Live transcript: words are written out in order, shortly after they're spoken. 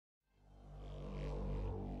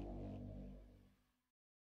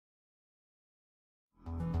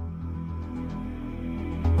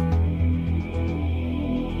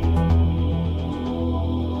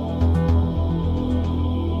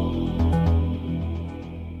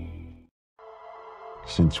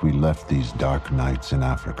Since we left these dark nights in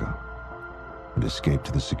Africa and escaped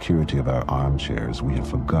to the security of our armchairs, we have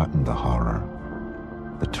forgotten the horror,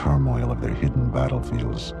 the turmoil of their hidden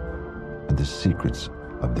battlefields, and the secrets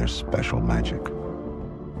of their special magic.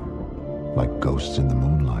 Like ghosts in the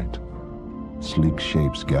moonlight, sleek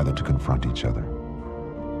shapes gather to confront each other.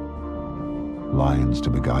 Lions to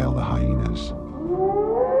beguile the hyenas.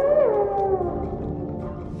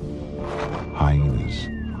 Hyenas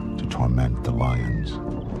to torment the lions.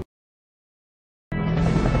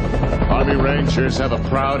 Army Rangers have a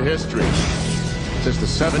proud history. Since the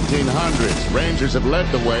 1700s, Rangers have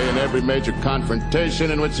led the way in every major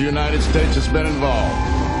confrontation in which the United States has been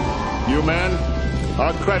involved. You men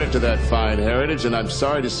are a credit to that fine heritage, and I'm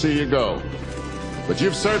sorry to see you go. But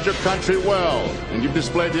you've served your country well, and you've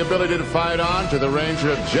displayed the ability to fight on to the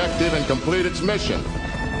Ranger objective and complete its mission,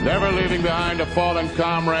 never leaving behind a fallen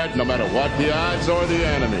comrade, no matter what the odds or the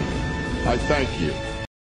enemy. I thank you.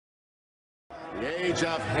 The age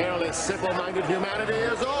of hairless, simple-minded humanity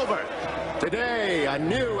is over. Today, a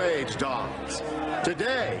new age dawns.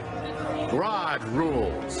 Today, Grodd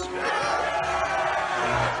rules.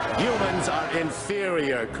 Humans are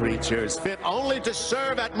inferior creatures, fit only to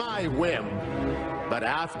serve at my whim. But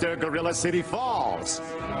after Gorilla City falls,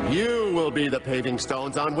 you will be the paving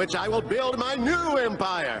stones on which I will build my new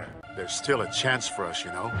empire. There's still a chance for us,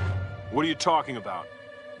 you know? What are you talking about?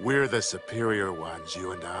 We're the superior ones,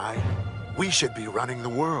 you and I. We should be running the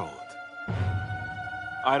world.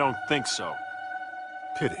 I don't think so.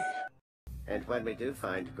 Pity. And when we do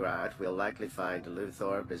find Grodd, we'll likely find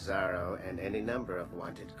Luthor, Bizarro, and any number of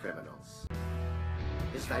wanted criminals.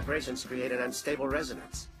 His vibrations create an unstable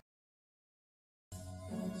resonance.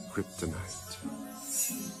 Kryptonite.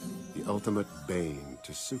 The ultimate bane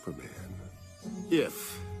to Superman.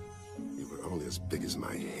 If he were only as big as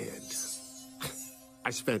my head. I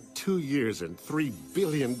spent 2 years and $3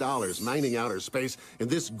 billion mining outer space, and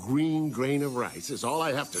this green grain of rice is all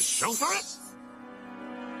I have to show for it?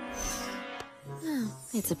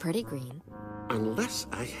 It's a pretty green. Unless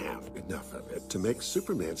I have enough of it to make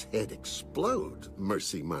Superman's head explode,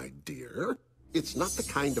 Mercy, my dear. It's not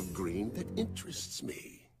the kind of green that interests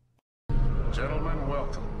me. Gentlemen,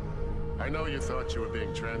 welcome. I know you thought you were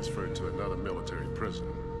being transferred to another military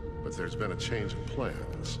prison, but there's been a change of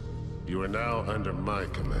plans. You are now under my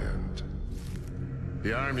command.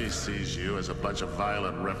 The Army sees you as a bunch of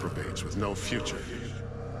violent reprobates with no future.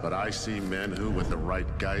 But I see men who, with the right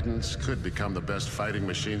guidance, could become the best fighting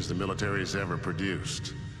machines the military's ever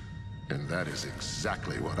produced. And that is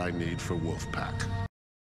exactly what I need for Wolfpack.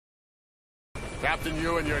 Captain,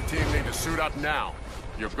 you and your team need to suit up now.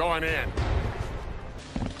 You're going in.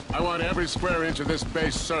 I want every square inch of this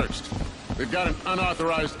base searched. We've got an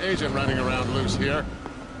unauthorized agent running around loose here.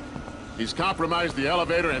 He's compromised the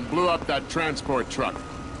elevator and blew up that transport truck.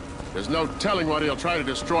 There's no telling what he'll try to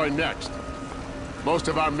destroy next. Most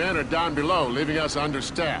of our men are down below, leaving us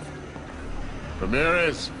understaffed.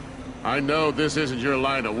 Ramirez, I know this isn't your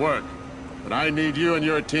line of work, but I need you and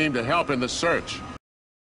your team to help in the search.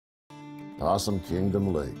 Possum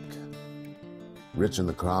Kingdom Lake, rich in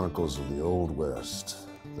the chronicles of the Old West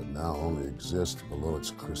that now only exist below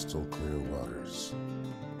its crystal clear waters.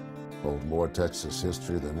 Hold more Texas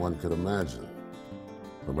history than one could imagine.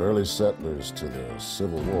 From early settlers to the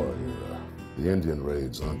Civil War era, the Indian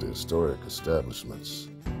raids onto historic establishments.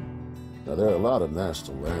 Now, there are a lot of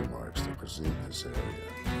national landmarks that precede this area.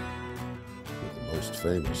 But the most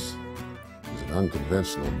famous is an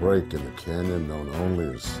unconventional break in the canyon known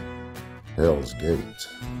only as Hell's Gate.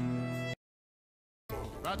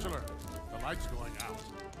 Bachelor, the light's going out.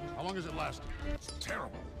 How long has it lasted? It's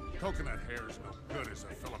terrible. Coconut hair is no good as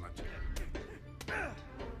a filament.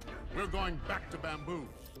 We're going back to bamboo.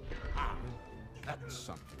 Ah, that's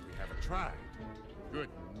something we haven't tried. Good,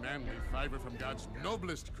 manly fiber from God's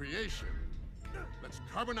noblest creation. Let's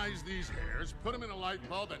carbonize these hairs, put them in a light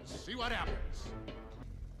bulb, and see what happens.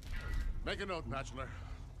 Make a note, Bachelor.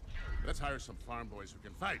 Let's hire some farm boys who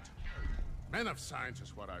can fight. Men of science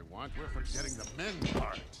is what I want. We're forgetting the men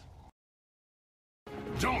part.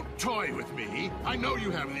 Don't toy with me. I know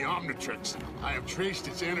you have the Omnitrix. I have traced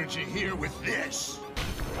its energy here with this.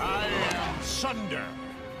 I am Sunder,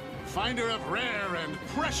 finder of rare and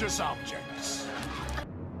precious objects.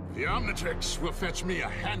 The Omnitrix will fetch me a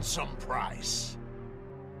handsome price.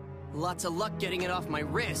 Lots of luck getting it off my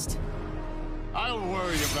wrist. I'll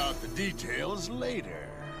worry about the details later.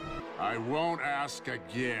 I won't ask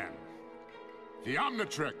again. The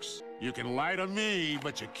Omnitrix. You can lie to me,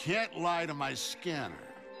 but you can't lie to my scanner.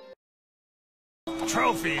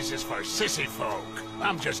 Trophies is for sissy folk.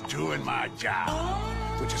 I'm just doing my job.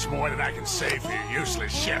 Which is more than I can say for your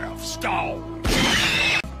useless Sheriff Stone.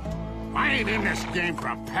 I ain't in this game for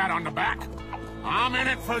a pat on the back. I'm in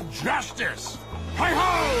it for justice.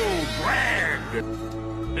 Hi-ho, Brad!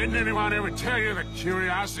 Didn't anyone ever tell you that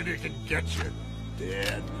curiosity can get you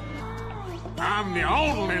dead? I'm the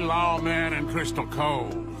only lawman in Crystal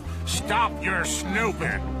Cove. Stop your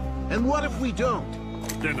snooping. And what if we don't?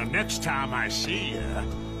 Then the next time I see you,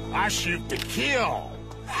 I shoot to kill.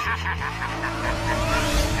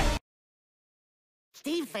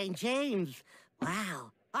 Steve St. James.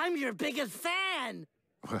 Wow, I'm your biggest fan.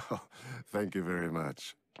 Well, thank you very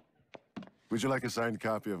much. Would you like a signed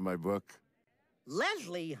copy of my book?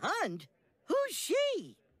 Leslie Hunt? Who's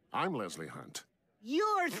she? I'm Leslie Hunt.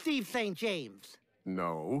 You're Steve St. James.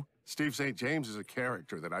 No, Steve St. James is a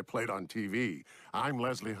character that I played on TV. I'm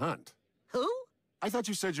Leslie Hunt. Who? I thought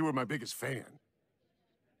you said you were my biggest fan.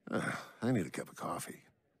 I need a cup of coffee.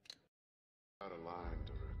 Out of line,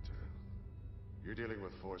 Director. You're dealing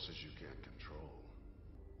with forces you can't control.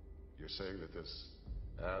 You're saying that this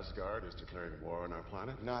Asgard is declaring war on our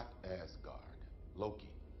planet? Not Asgard. Loki.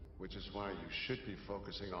 Which is why you should be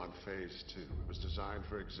focusing on Phase 2. It was designed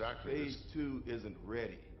for exactly this. Phase 2 isn't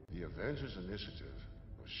ready. The Avengers Initiative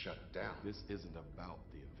was shut down. This isn't about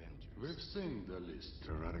the Avengers. We've seen the list.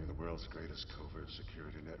 You're running the world's greatest covert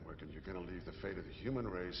security network, and you're gonna leave the fate of the human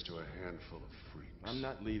race to a handful of freaks. I'm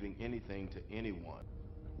not leaving anything to anyone.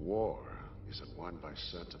 War isn't won by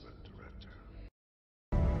sentiment, Director.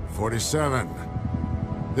 47.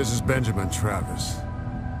 This is Benjamin Travis.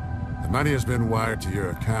 The money has been wired to your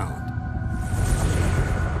account.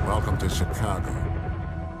 Welcome to Chicago.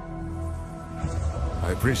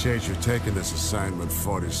 I appreciate you taking this assignment,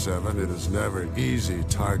 47. It is never easy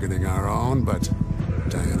targeting our own, but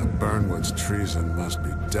Diana Burnwood's treason must be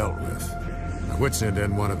dealt with. My wits end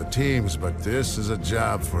in one of the teams, but this is a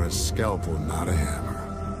job for a scalpel, not a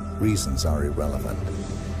hammer. Reasons are irrelevant.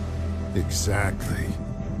 Exactly.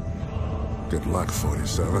 Good luck,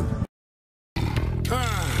 47.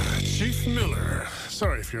 Chief Miller.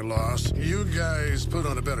 Sorry if you're lost. You guys put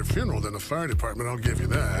on a better funeral than the fire department, I'll give you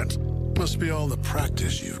that. Must be all the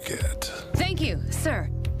practice you get. Thank you, sir.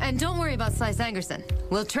 And don't worry about Slice Angerson.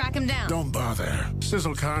 We'll track him down. Don't bother.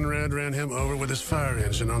 Sizzle Conrad ran him over with his fire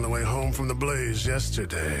engine on the way home from the blaze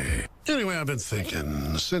yesterday. Anyway, I've been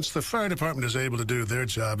thinking, since the fire department is able to do their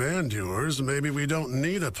job and yours, maybe we don't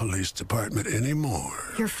need a police department anymore.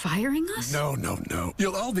 You're firing us? No.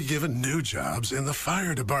 You'll all be given new jobs in the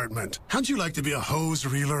fire department. How'd you like to be a hose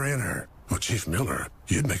reeler inner? Well, Chief Miller,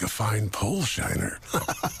 you'd make a fine pole shiner.